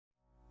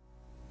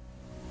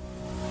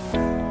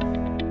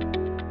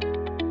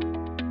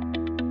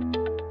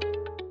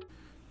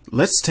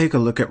Let's take a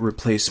look at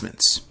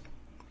replacements.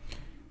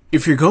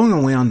 If you're going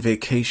away on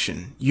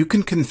vacation, you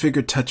can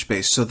configure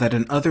Touchbase so that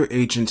another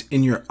agent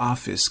in your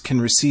office can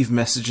receive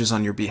messages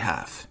on your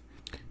behalf.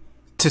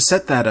 To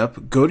set that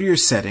up, go to your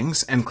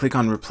settings and click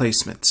on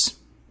Replacements.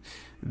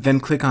 Then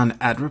click on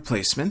Add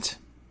Replacement.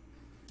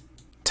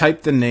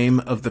 Type the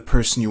name of the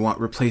person you want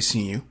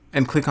replacing you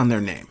and click on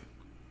their name.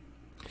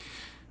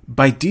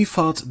 By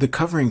default, the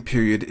covering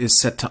period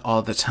is set to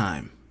all the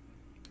time.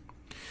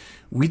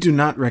 We do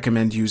not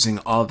recommend using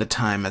all the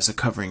time as a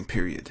covering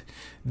period.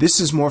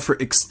 This is more for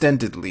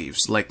extended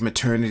leaves like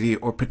maternity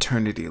or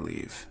paternity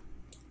leave.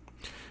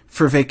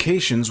 For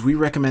vacations, we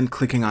recommend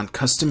clicking on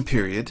Custom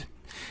Period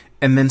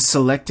and then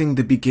selecting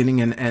the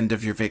beginning and end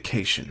of your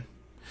vacation.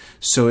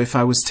 So if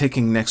I was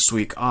taking next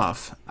week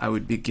off, I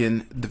would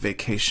begin the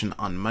vacation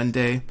on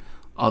Monday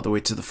all the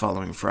way to the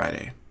following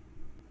Friday.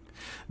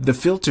 The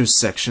Filters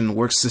section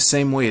works the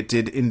same way it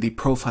did in the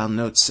Profile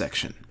Notes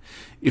section.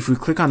 If we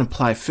click on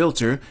Apply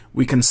Filter,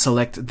 we can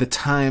select the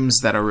times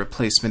that our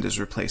replacement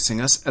is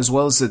replacing us, as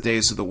well as the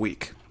days of the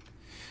week.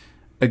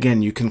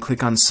 Again, you can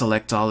click on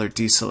Select All or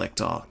Deselect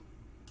All.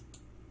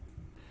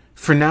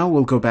 For now,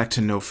 we'll go back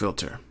to No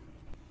Filter.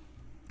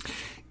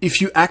 If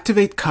you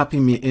activate Copy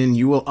Me In,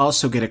 you will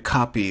also get a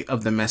copy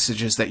of the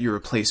messages that your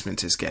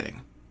replacement is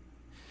getting.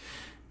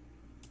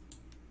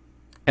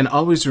 And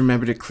always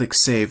remember to click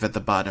Save at the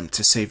bottom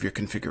to save your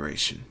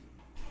configuration.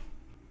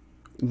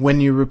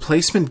 When your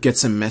replacement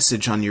gets a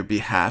message on your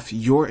behalf,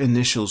 your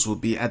initials will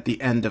be at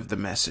the end of the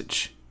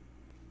message.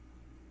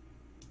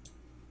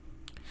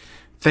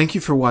 Thank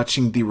you for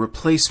watching the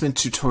replacement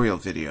tutorial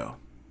video.